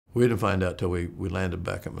We didn't find out till we landed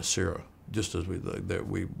back at Masira. Just as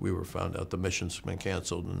we were found out the mission's been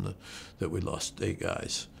canceled and that we lost 8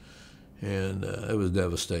 guys, and it was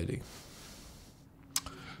devastating.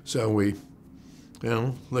 So we,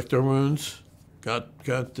 licked our wounds, got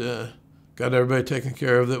everybody taken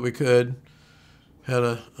care of that we could,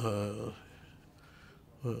 had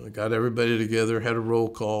got everybody together, had a roll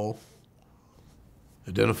call,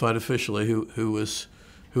 identified officially who was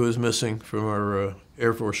missing from our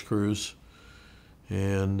Air Force crews,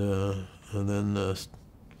 and then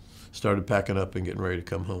started packing up and getting ready to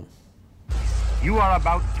come home. You are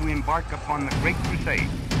about to embark upon the great crusade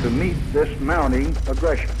to meet this mounting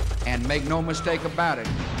aggression. And make no mistake about it,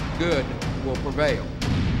 good will prevail.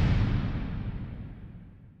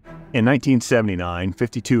 In 1979,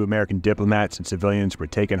 52 American diplomats and civilians were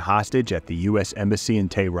taken hostage at the U.S. Embassy in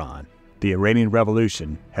Tehran. The Iranian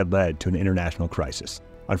Revolution had led to an international crisis.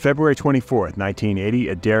 On February 24, 1980,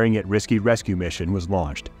 a daring yet risky rescue mission was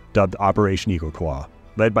launched, dubbed Operation Eagle Claw.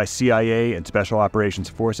 Led by CIA and Special Operations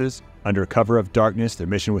Forces, under cover of darkness, their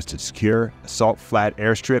mission was to secure a salt flat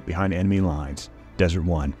airstrip behind enemy lines, Desert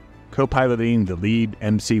One. Co-piloting the lead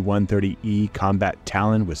MC-130E combat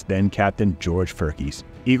Talon was then Captain George Ferkes.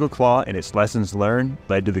 Eagle Claw and its lessons learned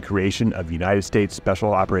led to the creation of United States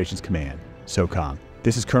Special Operations Command, SOCOM.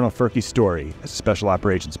 This is Colonel Ferkes' story as a Special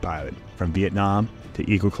Operations pilot, from Vietnam to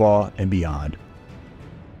Eagle Claw and beyond.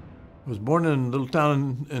 I was born in a little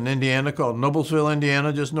town in Indiana called Noblesville,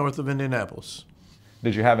 Indiana, just north of Indianapolis.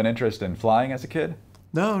 Did you have an interest in flying as a kid?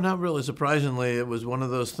 No, not really. Surprisingly, it was one of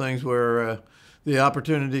those things where the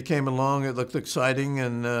opportunity came along. It looked exciting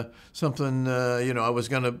and something, I was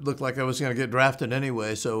going to look like I was going to get drafted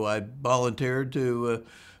anyway. So I volunteered to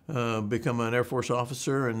become an Air Force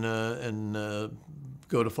officer and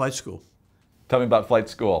go to flight school. Tell me about flight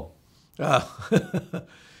school.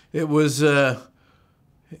 It was a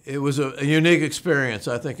unique experience.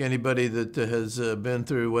 I think anybody that has been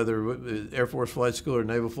through, whether Air Force flight school or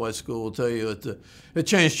Naval flight school, will tell you it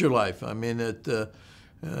changed your life. I mean,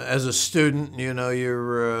 as a student,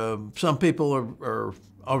 you're some people are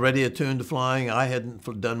already attuned to flying. I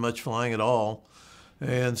hadn't done much flying at all,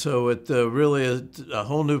 and so it really is a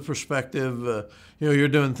whole new perspective. You're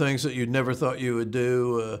doing things that you'd never thought you would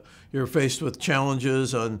do. You're faced with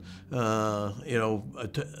challenges on,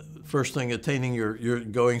 first thing, attaining you're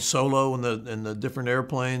going solo in the different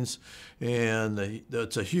airplanes, and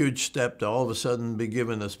that's a huge step to all of a sudden be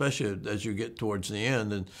given, especially as you get towards the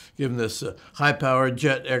end, and given this high-powered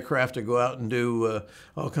jet aircraft to go out and do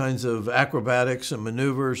all kinds of acrobatics and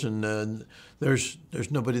maneuvers, and there's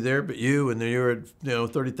nobody there but you, and you're at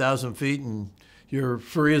 30,000 feet, and you're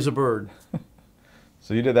free as a bird.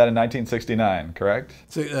 So you did that in 1969, correct?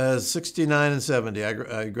 69 and 70.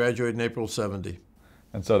 I graduated in April 70.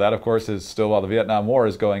 And so that, of course, is still while the Vietnam War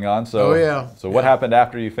is going on. So, oh, yeah. So what happened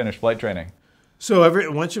after you finished flight training? So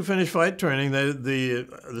once you finish flight training,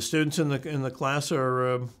 the students in the class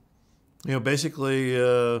are, basically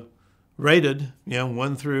rated,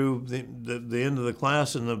 1 through the end of the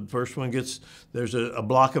class, and the first one there's a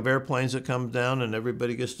block of airplanes that come down, and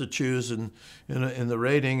everybody gets to choose in the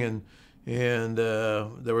rating, and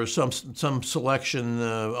there was some selection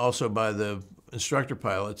also by the instructor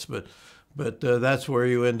pilots, but that's where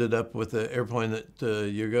you ended up with the airplane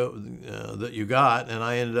that you got, and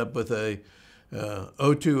I ended up with a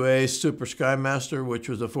O2A Super Skymaster, which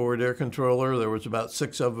was a forward air controller. There was about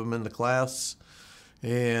 6 of them in the class,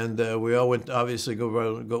 and we all went obviously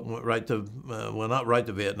went right to not right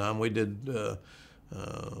to Vietnam. We did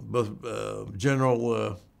both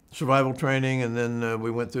general survival training, and then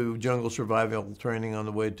we went through jungle survival training on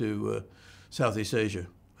the way to Southeast Asia,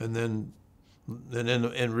 and then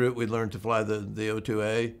en route we learned to fly the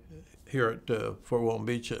O2A here at Fort Walton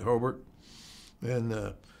Beach at Hobart, and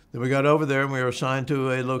then we got over there and we were assigned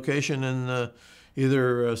to a location in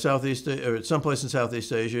either Southeast or someplace in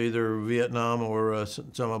Southeast Asia, either Vietnam or some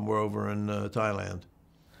of them were over in Thailand.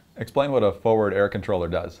 Explain what a forward air controller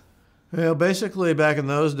does. Well, basically back in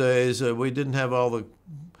those days we didn't have all the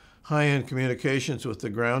high-end communications with the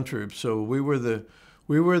ground troops, so we were the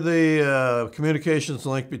communications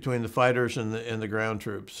link between the fighters and the ground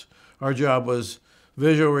troops. Our job was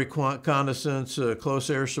visual reconnaissance, close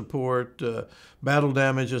air support, battle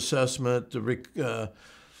damage assessment,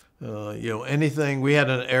 anything. We had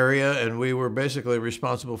an area, and we were basically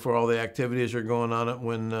responsible for all the activities that are going on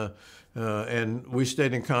and we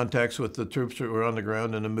stayed in contacts with the troops that were on the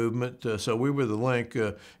ground in the movement. So we were the link.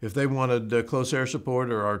 If they wanted close air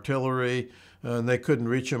support or artillery, and they couldn't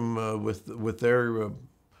reach them with their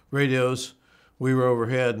radios, we were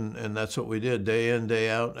overhead, and that's what we did day in, day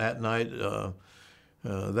out, at night.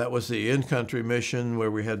 That was the in-country mission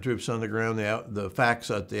where we had troops on the ground. The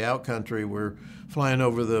FACs at the out-country were flying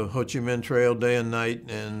over the Ho Chi Minh Trail day and night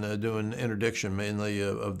and doing interdiction mainly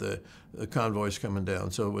of the convoys coming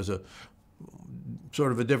down. So it was a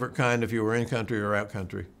sort of a different kind if you were in-country or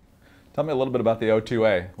out-country. Tell me a little bit about the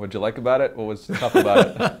O2A. What'd you like about it? What was tough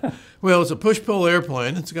about it? Well, it's a push-pull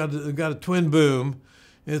airplane. It's got a twin boom.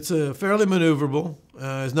 It's fairly maneuverable.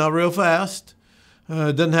 It's not real fast.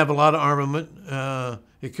 It doesn't have a lot of armament.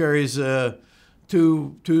 It carries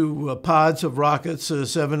two pods of rockets,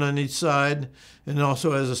 7 on each side, and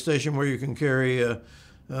also has a station where you can carry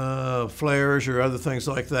flares or other things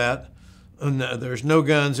like that. And there's no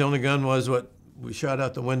guns. The only gun was what we shot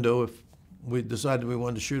out the window if we decided we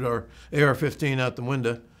wanted to shoot our AR-15 out the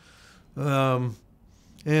window. And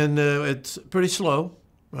it's pretty slow.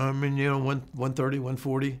 I mean, 130,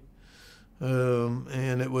 140.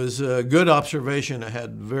 And it was a good observation. It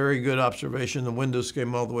had very good observation. The windows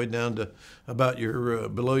came all the way down to about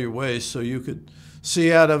below your waist, so you could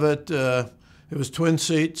see out of it. It was twin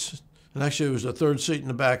seats, and actually there was a third seat in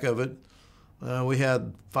the back of it. We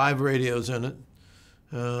had 5 radios in it,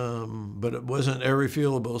 but it wasn't air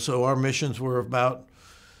refuelable. So our missions were about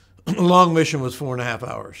a long mission was 4.5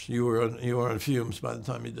 hours. You were on fumes by the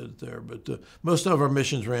time you did it there. But most of our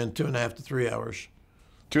missions ran 2.5 to 3 hours.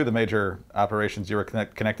 2 of the major operations you were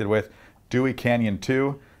connected with, Dewey Canon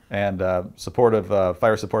II and Fire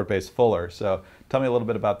Support Base Fuller. So tell me a little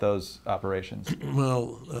bit about those operations.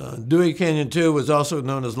 Well, Dewey Canon II was also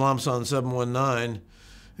known as Lam Son 719,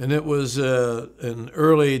 and it was in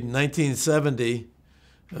early 1970.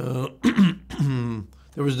 There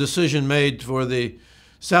was a decision made for the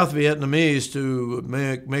South Vietnamese to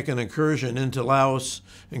make an incursion into Laos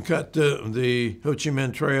and cut the Ho Chi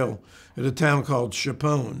Minh Trail at a town called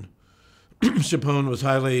Chapon. Chapon was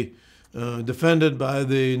highly defended by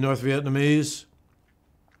the North Vietnamese.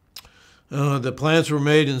 The plans were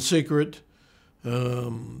made in secret.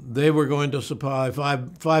 They were going to supply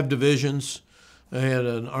five divisions. They had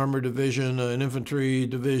an armored division, an infantry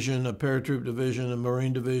division, a paratroop division, a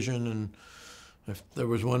marine division, and there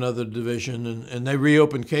was one other division, and they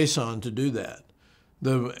reopened Quezon Son to do that.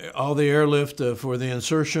 All the airlift for the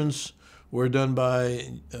insertions were done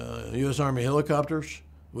by U.S. Army helicopters,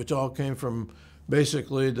 which all came from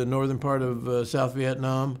basically the northern part of South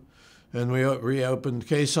Vietnam. And we reopened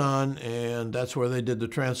Quezon Son, and that's where they did the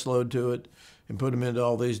transload to it and put them into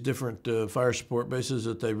all these different fire support bases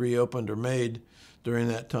that they reopened or made during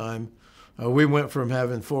that time. We went from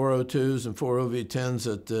having 4 O2s and 4 OV-10s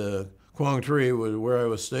at Quang Tri, where I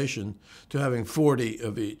was stationed, to having 40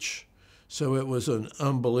 of each. So it was an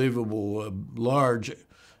unbelievable large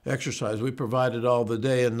exercise. We provided all the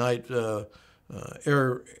day and night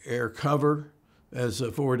air cover as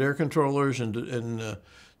forward air controllers and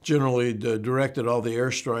generally directed all the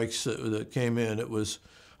airstrikes that came in. It was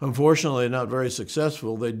unfortunately not very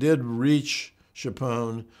successful. They did reach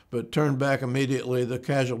Chapon, but turned back immediately. The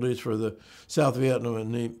casualties for the South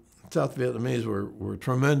Vietnamese were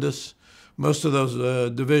tremendous. Most of those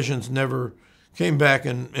divisions never came back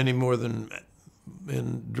in any more than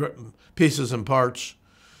in pieces and parts.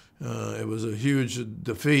 It was a huge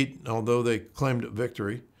defeat, although they claimed it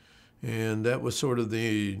victory. And that was sort of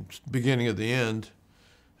the beginning of the end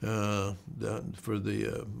for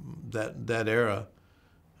that era.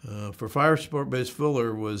 For Fire Support Base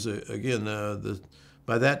Fuller was, again,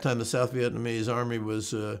 by that time the South Vietnamese Army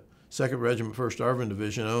was 2nd Regiment, 1st ARVN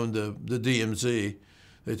Division, owned the DMZ.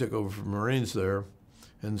 They took over from Marines there.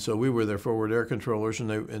 And so we were their forward air controllers,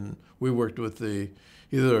 and we worked with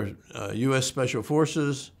either U.S. Special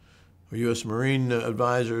Forces, or U.S. Marine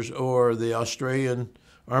advisors, or the Australian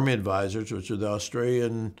Army advisors, which are the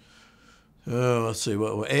Australian,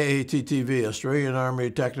 AATTV, Australian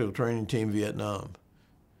Army Tactical Training Team Vietnam.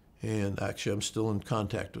 And actually, I'm still in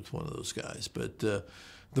contact with one of those guys. But the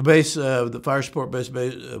base, the fire support base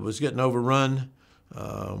was getting overrun.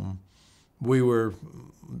 We were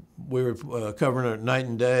covering it night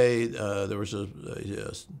and day. There was a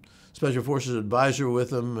Special Forces advisor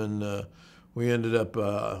with them, and we ended up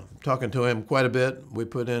talking to him quite a bit. We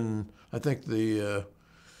put in, I think, for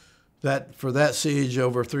that siege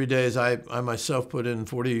over 3 days, I myself put in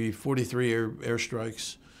 43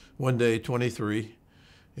 airstrikes, one day 23.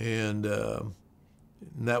 And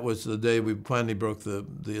that was the day we finally broke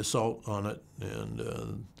the assault on it.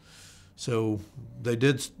 And so they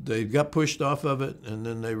got pushed off of it, and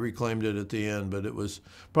then they reclaimed it at the end. But it was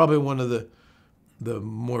probably one of the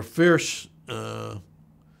more fierce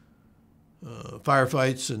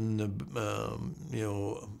firefights and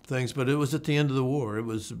things. But it was at the end of the war.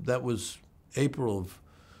 That was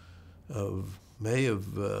May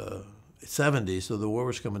of 70, so the war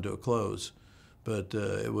was coming to a close. But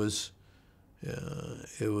it was,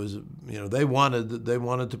 they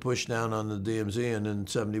wanted to push down on the DMZ, and in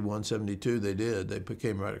 71, 72 they did. They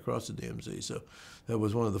came right across the DMZ, so that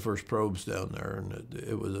was one of the first probes down there, and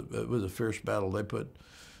it was a fierce battle. They put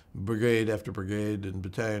brigade after brigade and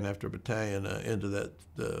battalion after battalion into that,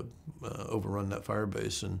 overrun that fire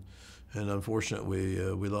base, and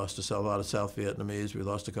unfortunately we lost a lot of South Vietnamese. We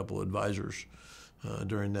lost a couple of advisors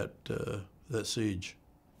during that siege.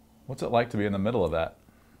 What's it like to be in the middle of that?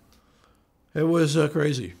 It was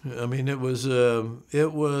crazy. I mean, it was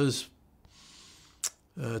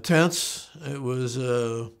tense. It was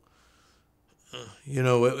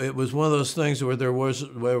it was one of those things where it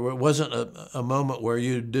wasn't a moment where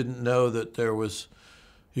you didn't know that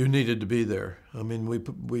you needed to be there. I mean,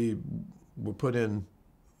 we were put in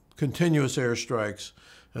continuous airstrikes,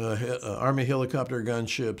 Army helicopter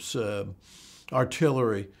gunships,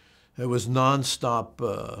 artillery. It was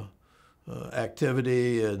nonstop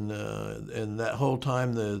activity, and that whole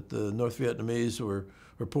time the North Vietnamese were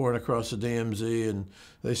pouring across the DMZ, and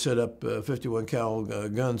they set up 51 cal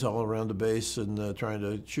guns all around the base, and trying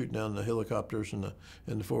to shoot down the helicopters and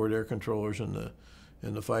the forward air controllers and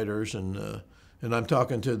the fighters, and I'm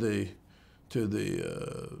talking to the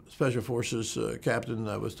Special Forces captain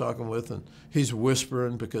I was talking with, and he's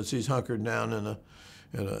whispering because he's hunkered down in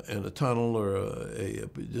a tunnel or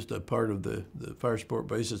just a part of the fire support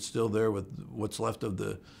base that's still there with what's left of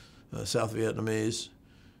the South Vietnamese.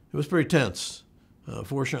 It was pretty tense.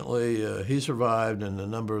 Fortunately, he survived, and a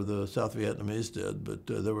number of the South Vietnamese did, but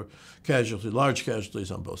there were large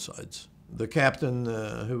casualties on both sides. The captain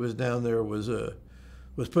who was down there was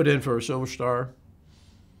put in for a Silver Star.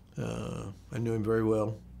 I knew him very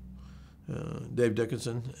well, Dave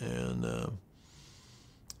Dickinson, and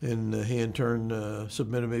he in turn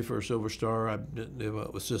submitted me for a Silver Star.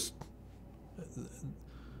 It was just,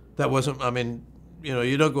 that wasn't, I mean,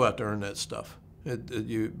 you don't go out to earn that stuff.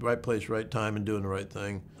 You right place, right time, and doing the right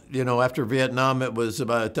thing. After Vietnam, it was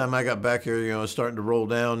by the time I got back here, it was starting to roll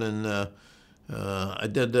down, and I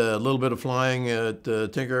did a little bit of flying at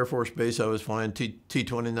Tinker Air Force Base. I was flying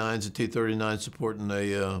T-29s and T-39s, supporting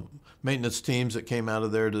the maintenance teams that came out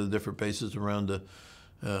of there to the different bases around the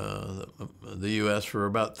U.S. for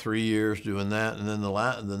about 3 years doing that. And then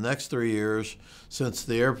the next 3 years, since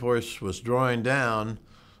the Air Force was drawing down,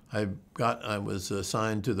 I was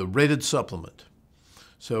assigned to the rated supplement.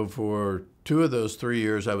 So for 2 of those 3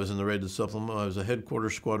 years I was in the rated supplement, I was a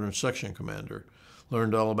headquarters squadron section commander.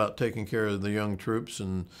 Learned all about taking care of the young troops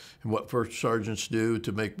and what first sergeants do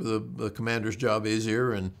to make the commander's job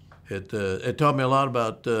easier. And it taught me a lot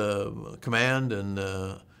about command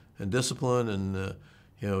and discipline, and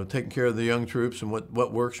taking care of the young troops and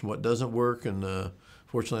what works and what doesn't work. And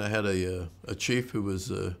fortunately, I had a chief who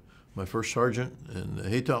was my first sergeant, and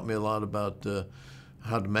he taught me a lot about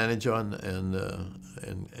how to manage on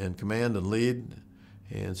and command and lead.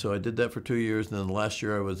 And so I did that for 2 years, and then the last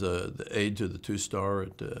year I was the aide to the 2-star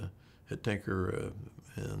at Tinker,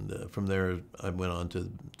 and from there I went on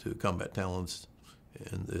to combat talents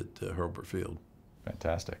at Hurlburt Field.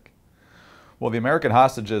 Fantastic. Well, the American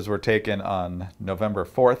hostages were taken on November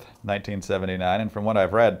 4th, 1979, and from what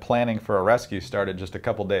I've read, planning for a rescue started just a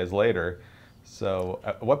couple days later. So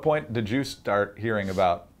at what point did you start hearing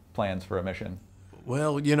about plans for a mission?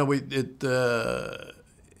 Well,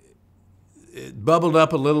 it bubbled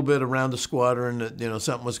up a little bit around the squadron that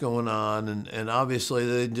something was going on, and obviously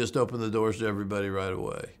they didn't just open the doors to everybody right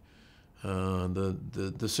away.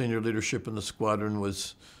 The senior leadership in the squadron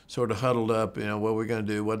was sort of huddled up. What are we going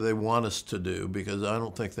to do? What do they want us to do? Because I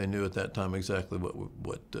don't think they knew at that time exactly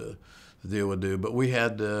what the deal would do. But we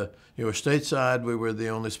had, stateside, we were the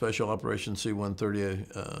only Special Operations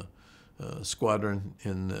C-130 squadron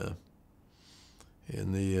in the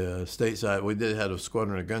stateside. We did have a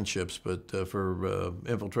squadron of gunships, but for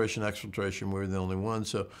infiltration, exfiltration, we were the only one.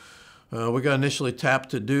 So we got initially tapped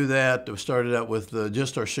to do that. We started out with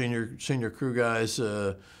just our senior crew guys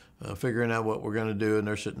figuring out what we're going to do, and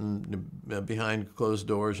they're sitting behind closed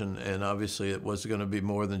doors, and obviously it was going to be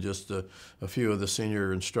more than just a few of the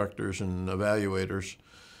senior instructors and evaluators.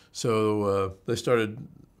 So they started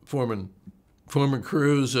forming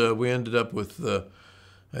crews. We ended up with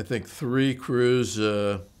I think 3 crews,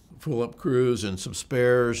 full-up crews, and some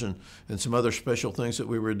spares, and some other special things that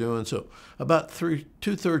we were doing. So about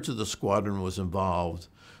 2/3 of the squadron was involved,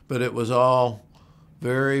 but it was all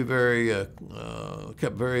very, very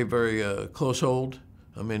kept very, very close hold.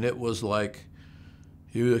 I mean, it was like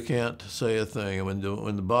you can't say a thing. And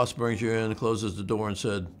when the boss brings you in and closes the door and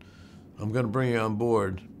said, "I'm going to bring you on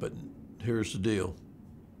board, but here's the deal: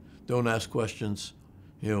 don't ask questions.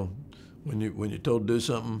 when you're told to do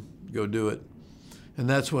something, go do it. And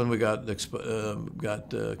that's when we got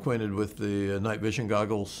acquainted with the night vision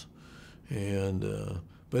goggles, and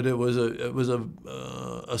but it was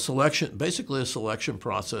a selection, basically a selection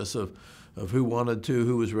process of who wanted to,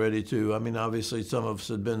 who was ready to. I mean, obviously some of us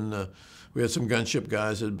had been. We had some gunship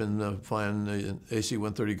guys that had been flying the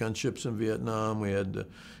AC-130 gunships in Vietnam. We had, a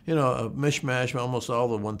mishmash. Almost all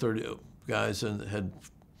the 130 guys had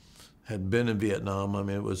been in Vietnam. I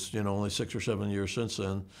mean, it was only 6 or 7 years since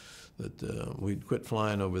then that we'd quit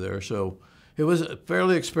flying over there. So it was a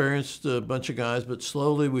fairly experienced bunch of guys, but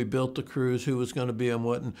slowly we built the crews, who was going to be on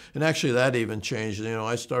what. And actually that even changed.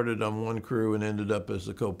 I started on one crew and ended up as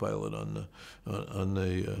the co-pilot on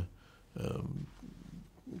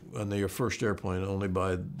your first airplane, only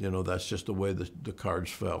by, that's just the way the cards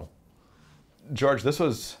fell. George,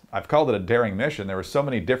 I've called it a daring mission. There were so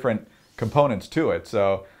many different components to it.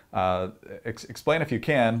 So explain, if you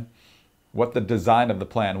can, what the design of the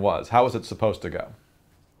plan was. How was it supposed to go?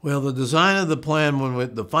 Well, the design of the plan,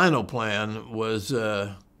 the final plan, was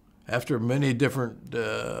after many different,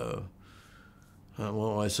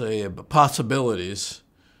 possibilities,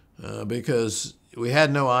 because we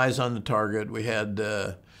had no eyes on the target. We had,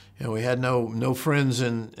 we had no friends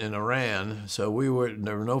in Iran, so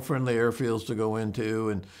there were no friendly airfields to go into,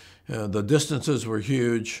 and the distances were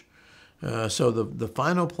huge. So the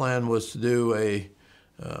final plan was to do a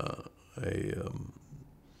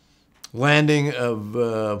landing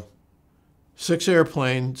of 6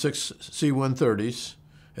 C-130s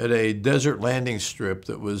at a desert landing strip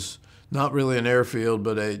that was not really an airfield,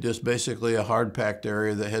 but just basically a hard-packed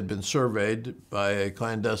area that had been surveyed by a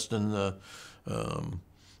clandestine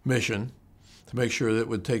mission to make sure that it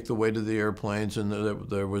would take the weight of the airplanes and that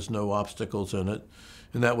there was no obstacles in it,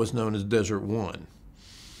 and that was known as Desert 1.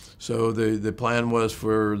 So the plan was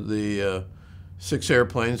for the 6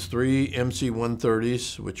 airplanes, 3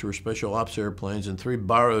 MC-130s, which were special ops airplanes, and 3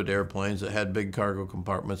 borrowed airplanes that had big cargo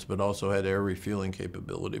compartments but also had air refueling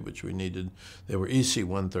capability, which we needed. They were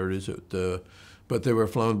EC-130s, but they were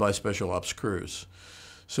flown by special ops crews.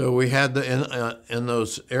 So we had in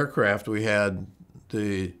those aircraft, we had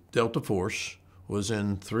the Delta Force was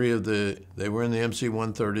in 3 of they were in the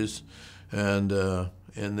MC-130s, and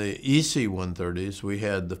in the EC-130s, we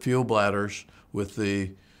had the fuel bladders with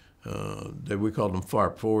we called them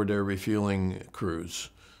FARP, forward air refueling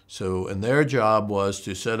crews. So, and their job was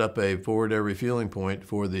to set up a forward air refueling point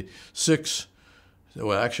for the 6,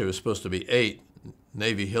 well, actually it was supposed to be 8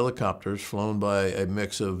 Navy helicopters flown by a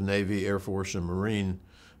mix of Navy, Air Force, and Marine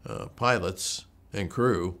pilots and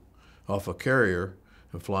crew off a carrier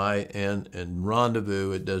and fly and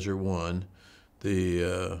rendezvous at Desert 1.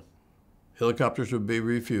 The helicopters would be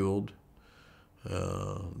refueled.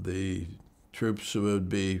 The troops would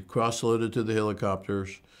be cross-loaded to the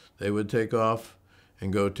helicopters. They would take off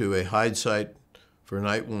and go to a hide site for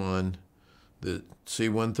night 1. The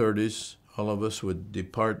C-130s, all of us, would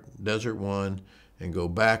depart Desert 1 and go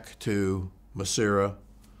back to Masira,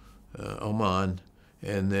 Oman,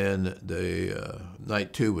 and then the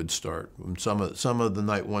night 2 would start. Some of the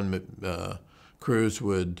night 1 crews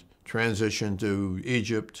would transition to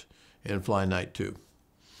Egypt and fly night 2.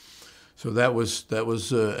 So that was,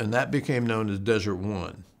 and that became known as Desert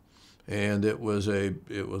 1, and it was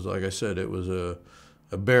like I said, it was a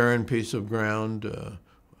barren piece of ground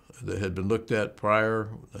that had been looked at prior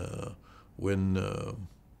when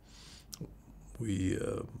we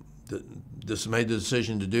just made the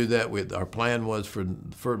decision to do that. Our plan was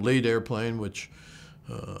for lead airplane, which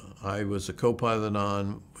I was a co-pilot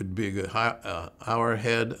on, would be a hour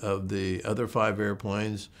ahead of the other 5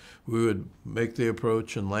 airplanes. We would make the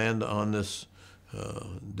approach and land on this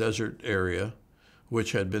desert area,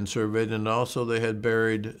 which had been surveyed, and also they had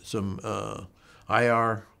buried some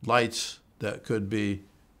IR lights that could be,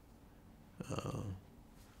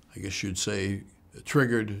 I guess you'd say,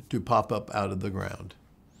 triggered to pop up out of the ground.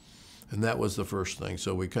 And that was the first thing.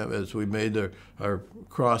 So as we made our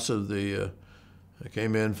cross of the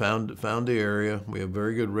came in, found the area. We have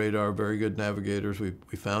very good radar, very good navigators. We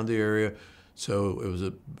found the area, so it was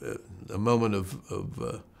a moment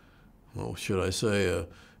of well, should I say,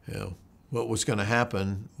 what was going to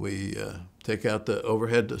happen. We take out the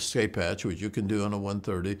overhead escape hatch, which you can do on a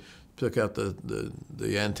 130. Took out the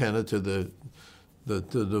antenna to the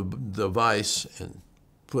device and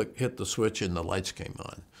hit the switch, and the lights came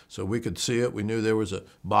on. So we could see it. We knew there was a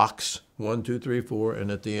box, 1, 2, 3, 4,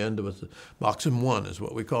 and at the end it was box in 1 is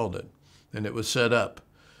what we called it. And it was set up.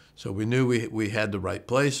 So we knew we had the right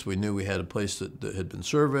place. We knew we had a place that had been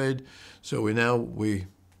surveyed. So we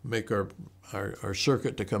make our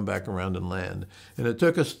circuit to come back around and land. And it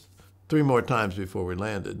took us 3 more times before we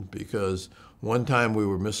landed, because one time we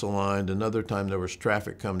were misaligned, another time there was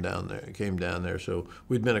traffic came down there. So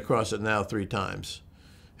we'd been across it now 3 times,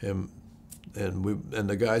 and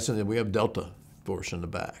the guys we have Delta Force in the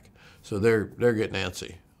back, so they're getting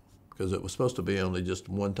antsy because it was supposed to be only just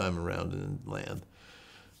one time around and land.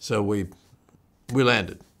 So we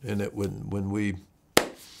landed, and when we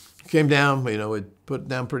came down, we put it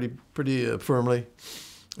down pretty firmly,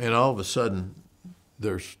 and all of a sudden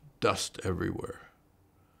there's dust everywhere.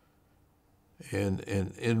 And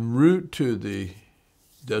en route to the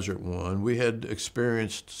Desert One, we had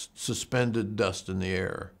experienced suspended dust in the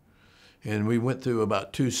air, and we went through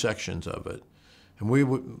about 2 sections of it. And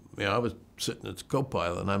I was sitting as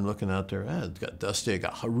co-pilot, and I'm looking out there. It got dusty. It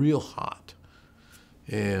got real hot,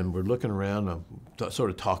 and we're looking around. I'm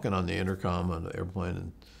sort of talking on the intercom on the airplane,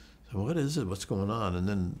 and said, "What is it? What's going on?" And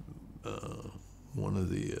then one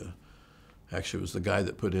of the actually it was the guy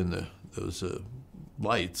that put in those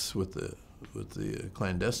lights with the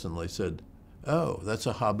clandestine light, said, "Oh, that's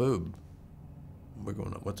a haboob." We're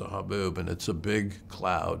going, "What's a haboob?" And it's a big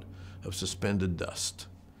cloud of suspended dust.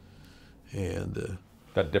 And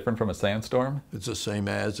that different from a sandstorm? It's the same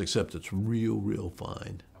as, except it's real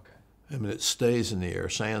fine. Okay. I mean, it stays in the air.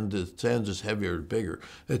 Sand is heavier, bigger.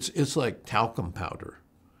 It's like talcum powder.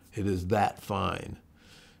 It is that fine.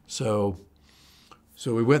 So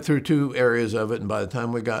we went through 2 areas of it, and by the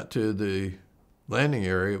time we got to the landing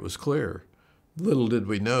area, it was clear. Little did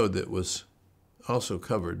we know that it was also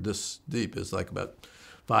covered this deep. It's like about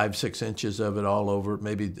 5-6 inches of it all over,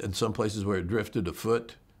 maybe in some places where it drifted a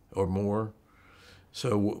foot or more.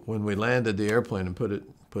 So when we landed the airplane and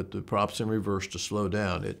put the props in reverse to slow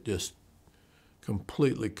down, it just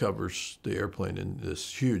completely covers the airplane in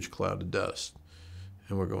this huge cloud of dust.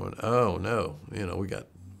 And we're going, "Oh no," and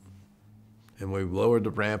we lowered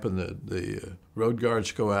the ramp, and the road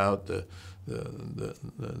guards go out, the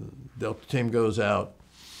Delta team goes out,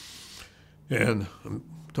 and I'm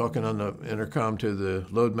talking on the intercom to the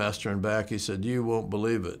loadmaster in back. He said, "You won't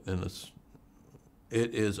believe it," and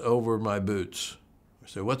it is over my boots. I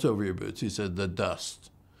said, "What's over your boots?" He said, "The dust.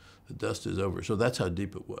 The dust is over." So that's how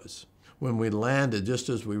deep it was. When we landed, just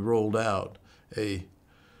as we rolled out, a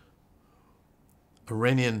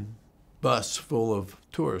Iranian bus full of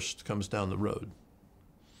tourists comes down the road.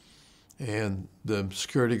 And the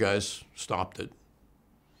security guys stopped it.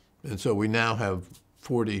 And so we now have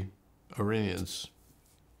 40 Iranians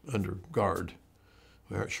under guard.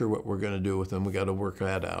 We aren't sure what we're going to do with them. We got to work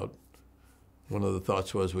that out. One of the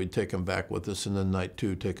thoughts was we'd take them back with us, and then night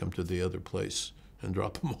 2 take them to the other place and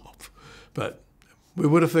drop them off. But we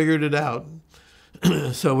would have figured it out.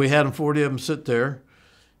 So we had 40 of them sit there,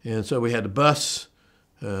 and so we had a bus,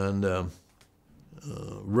 and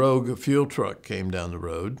rogue fuel truck came down the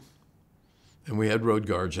road, and we had road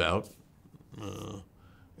guards out,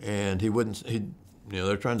 and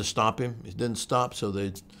they're trying to stop him. He didn't stop, so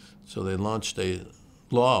they launched a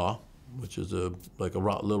law, which is like a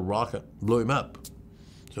little rocket, blew him up.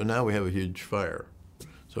 So now we have a huge fire.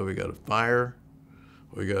 So we got a fire,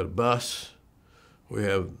 we got a bus, we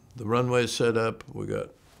have the runways set up, we got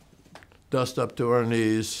dust up to our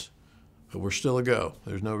knees, but we're still a go.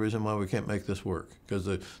 There's no reason why we can't make this work, because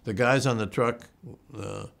the guys on the truck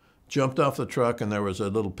jumped off the truck, and there was a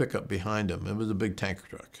little pickup behind them. It was a big tanker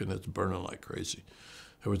truck, and it's burning like crazy.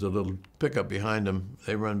 There was a little pickup behind them.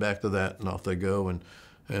 They run back to that, and off they go.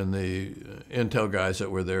 And the intel guys that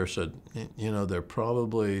were there said, they're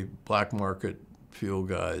probably black market fuel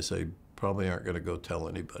guys. They probably aren't going to go tell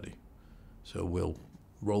anybody. So we'll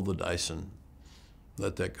roll the dice and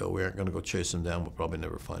let that go. We aren't going to go chase them down. We'll probably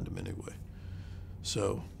never find them anyway.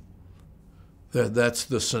 So that's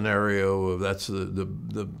the scenario. That's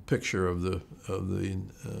the picture of the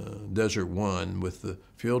Desert One, with the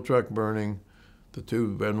fuel truck burning, the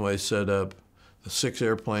 2 runways set up, the 6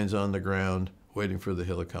 airplanes on the ground waiting for the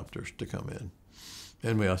helicopters to come in,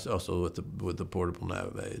 and we also with the portable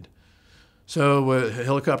nav aid. So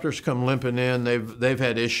helicopters come limping in. They've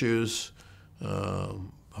had issues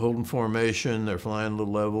holding formation. They're flying a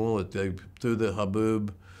little level. Through the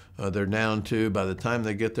haboob, they're down to, by the time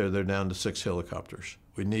they get there, they're down to 6 helicopters.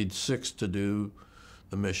 We need 6 to do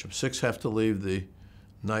the mission. 6 have to leave the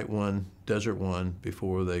Night One, Desert One,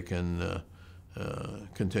 before they can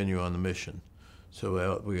continue on the mission.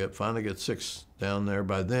 So we finally get 6 down there.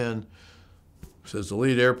 By then, says the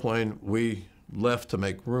lead airplane, we left to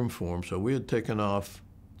make room for them. So we had taken off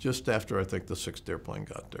just after, I think, the 6th airplane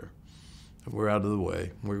got there. And we're out of the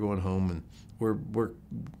way. We're going home, and we're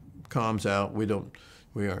comms out. We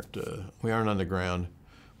aren't on the ground,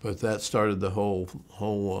 but that started the whole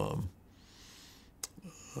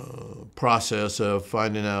process of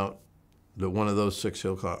finding out one of those 6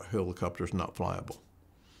 helicopters not flyable.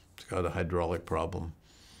 It's got a hydraulic problem.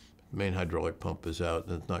 The main hydraulic pump is out,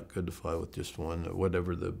 and it's not good to fly with just one,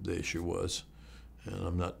 whatever the issue was. And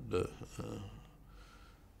I'm not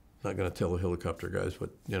going to tell the helicopter guys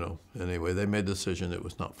what, anyway, they made the decision it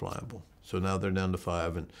was not flyable. So now they're down to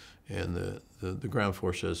 5, and the ground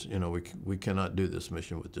force says, we cannot do this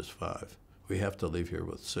mission with just 5. We have to leave here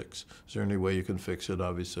with 6. Is there any way you can fix it?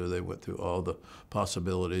 Obviously, they went through all the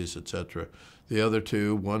possibilities, etc. The other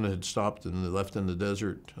 2, one had stopped and left in the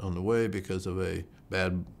desert on the way because of a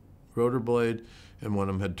bad rotor blade, and one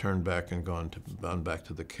of them had turned back and gone back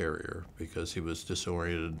to the carrier because he was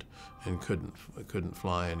disoriented and couldn't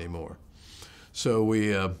fly anymore. So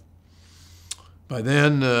we, by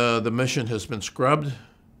then, the mission has been scrubbed.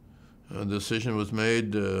 The decision was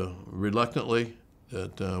made reluctantly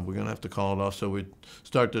that we're going to have to call it off. So we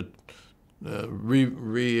start to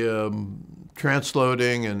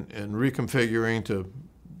transloading and reconfiguring to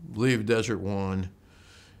leave Desert 1.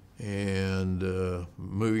 And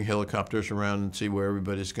moving helicopters around and see where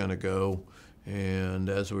everybody's going to go. And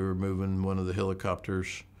as we were moving one of the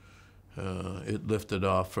helicopters, it lifted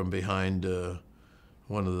off from behind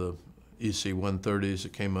one of the EC-130s.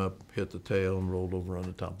 It came up, hit the tail, and rolled over on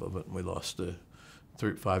the top of it. And we lost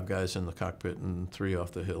 5 guys in the cockpit and 3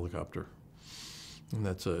 off the helicopter. And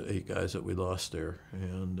that's 8 guys that we lost there.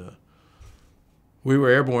 And we were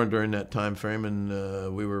airborne during that time frame,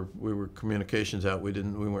 and we were communications out. We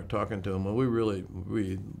weren't talking to them. Well, we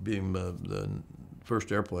being the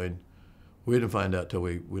first airplane, we didn't find out till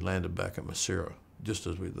we landed back at Masira. Just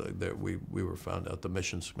as we were found out the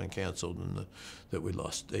mission's been canceled and that we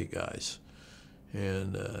lost 8 guys,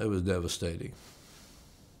 and it was devastating.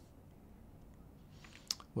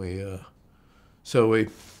 So we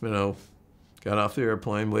got off the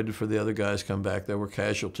airplane, waited for the other guys to come back. There were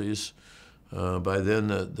casualties. By then,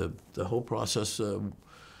 the whole process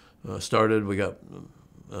started. We got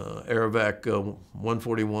Aerovac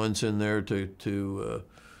 141s in there to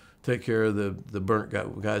take care of the burnt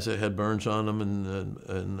guys that had burns on them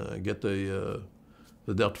and get the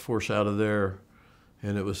Delta Force out of there.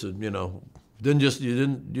 And it was you don't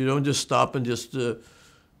just stop and just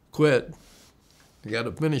quit. You got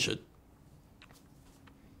to finish it.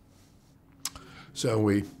 So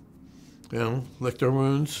we licked our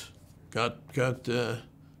wounds. Got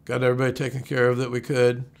everybody taken care of that we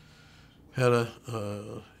could. Got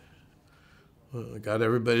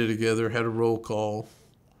everybody together. Had a roll call.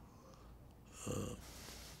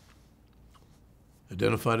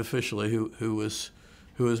 Identified officially who was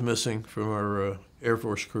missing from our Air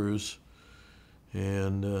Force crews,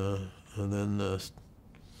 and then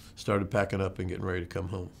started packing up and getting ready to come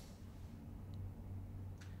home.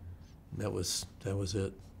 That was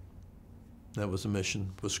it. That was the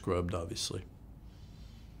mission. Was scrubbed, obviously.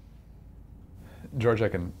 George, I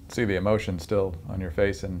can see the emotion still on your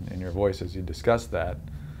face and in your voice as you discuss that.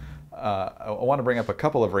 I want to bring up a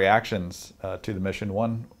couple of reactions to the mission,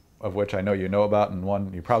 one of which I know you know about and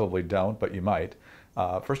one you probably don't, but you might.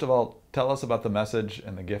 First of all, tell us about the message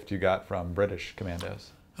and the gift you got from British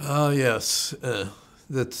commandos. Yes.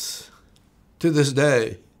 That's, to this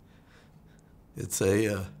day, it's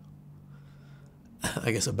I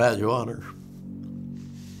guess a badge of honor.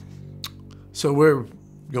 So we're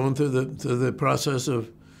going through the process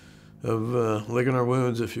of licking our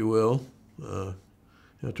wounds, if you will,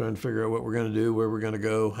 trying to figure out what we're going to do, where we're going to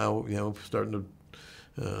go, how, starting to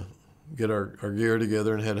get our gear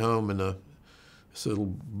together and head home. And this little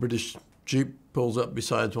British Jeep pulls up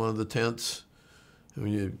beside one of the tents. And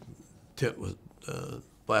when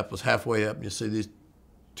flap was halfway up, and you see these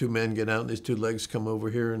 2 men get out, and these 2 legs come over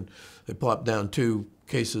here, and they plop down 2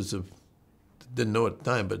 cases of, didn't know at the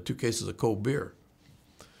time, but 2 cases of cold beer.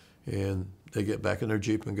 And they get back in their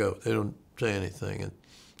Jeep and go. They don't say anything. And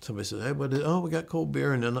somebody says, hey, we got cold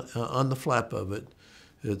beer. And then on the flap of it,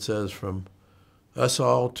 it says, from us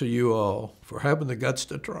all to you all, for having the guts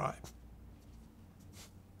to try.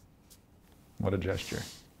 What a gesture.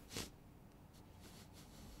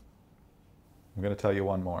 I'm going to tell you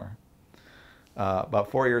one more.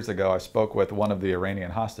 About 4 years ago, I spoke with one of the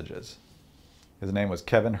Iranian hostages. His name was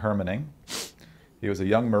Kevin Hermaning. He was a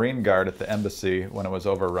young Marine guard at the embassy when it was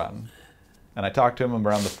overrun. And I talked to him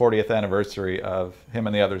around the 40th anniversary of him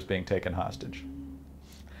and the others being taken hostage.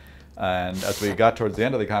 And as we got towards the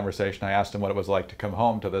end of the conversation, I asked him what it was like to come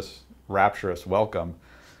home to this rapturous welcome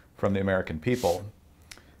from the American people.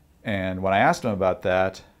 And when I asked him about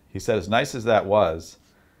that, he said, as nice as that was,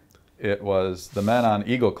 it was the men on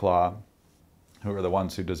Eagle Claw who were the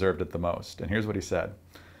ones who deserved it the most. And here's what he said.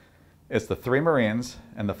 It's the 3 Marines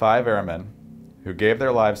and the 5 airmen who gave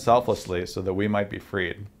their lives selflessly so that we might be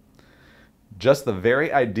freed. Just the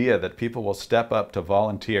very idea that people will step up to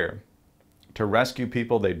volunteer to rescue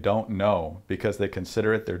people they don't know because they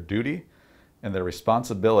consider it their duty and their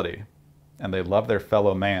responsibility and they love their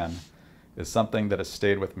fellow man is something that has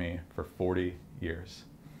stayed with me for 40 years.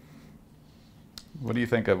 What do you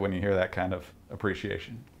think of when you hear that kind of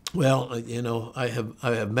appreciation? Well, you know, I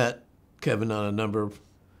have met Kevin on a number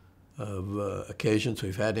of occasions.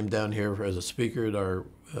 We've had him down here as a speaker at our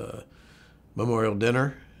memorial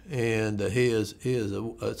dinner, and he is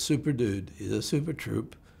a super dude. He's a super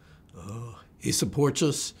troop. He supports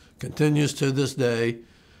us, continues to this day,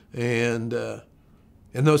 and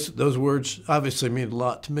those words obviously mean a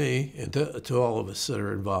lot to me and to all of us that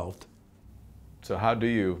are involved. So how do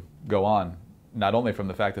you go on, not only from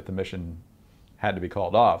the fact that the mission had to be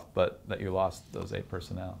called off, but that you lost those 8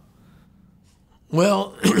 personnel?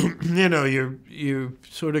 Well, you know, you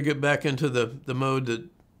sort of get back into the mode that,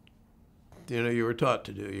 you know, you were taught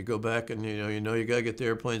to do. You go back and you know you got to get the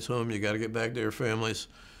airplanes home. You got to get back to your families.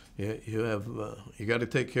 You got to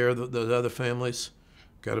take care of those other families.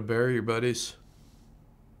 Got to bury your buddies.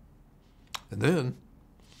 And then,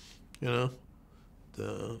 you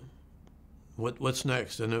know, what's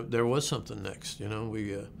next? And there was something next. You know,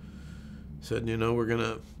 we said, you know, we're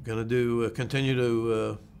gonna do continue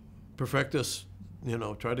to perfect this. You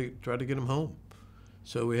know, try to get them home.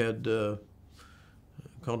 So we had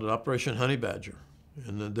called it Operation Honey Badger,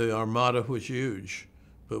 and the armada was huge,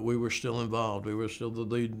 but we were still involved. We were still the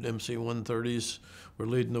lead MC-130s. Were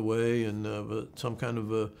leading the way, and some kind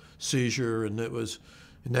of a seizure, and it was.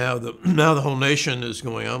 Now the whole nation is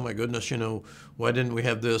going, oh my goodness, you know, why didn't we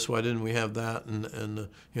have this? Why didn't we have that? And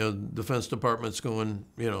you know, Defense Department's going,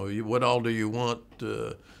 you know, what all do you want?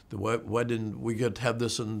 Why didn't we get to have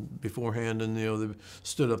this beforehand? And you know, they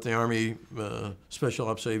stood up the Army Special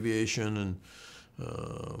Ops Aviation and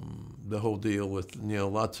the whole deal with, you know,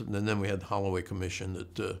 lots of, and then we had the Holloway Commission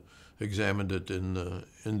that examined it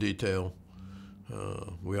in detail.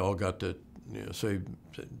 We all got to, you know, say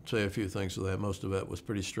a few things to that. Most of that was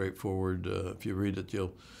pretty straightforward. If you read it,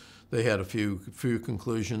 they had a few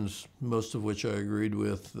conclusions, most of which I agreed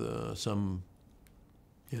with. Some,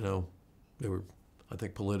 you know, they were, I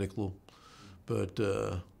think, political, but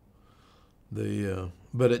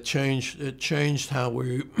but it changed how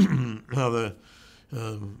how the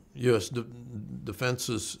U.S.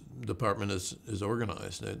 Defense Department is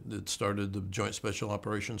organized. It started the Joint Special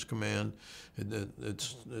Operations Command.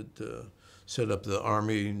 It set up the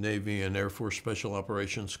Army, Navy, and Air Force Special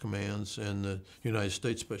Operations Commands and the United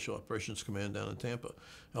States Special Operations Command down in Tampa.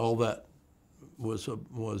 All that was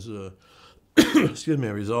excuse me,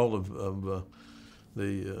 a result of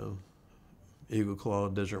the Eagle Claw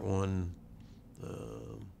Desert One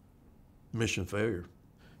mission failure.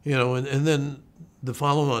 You know, and then the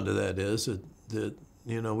follow-on to that is that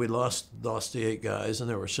you know, we lost the 8 guys, and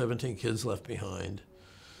there were 17 kids left behind.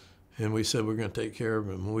 And we said we're going to take care of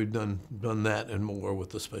them. We've done that and more with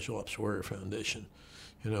the Special Ops Warrior Foundation.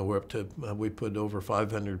 You know, we're up to we put over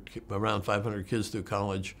around 500 kids through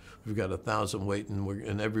college. We've got 1,000 waiting,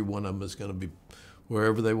 and every one of them is going to be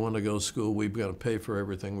wherever they want to go to school. We've got to pay for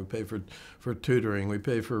everything. We pay for tutoring. We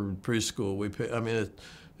pay for preschool. We pay. I mean,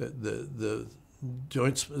 the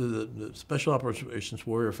Special Operations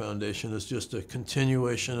Warrior Foundation is just a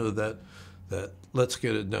continuation of that let's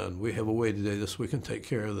get it done. We have a way to do this. We can take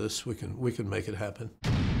care of this. We can make it happen.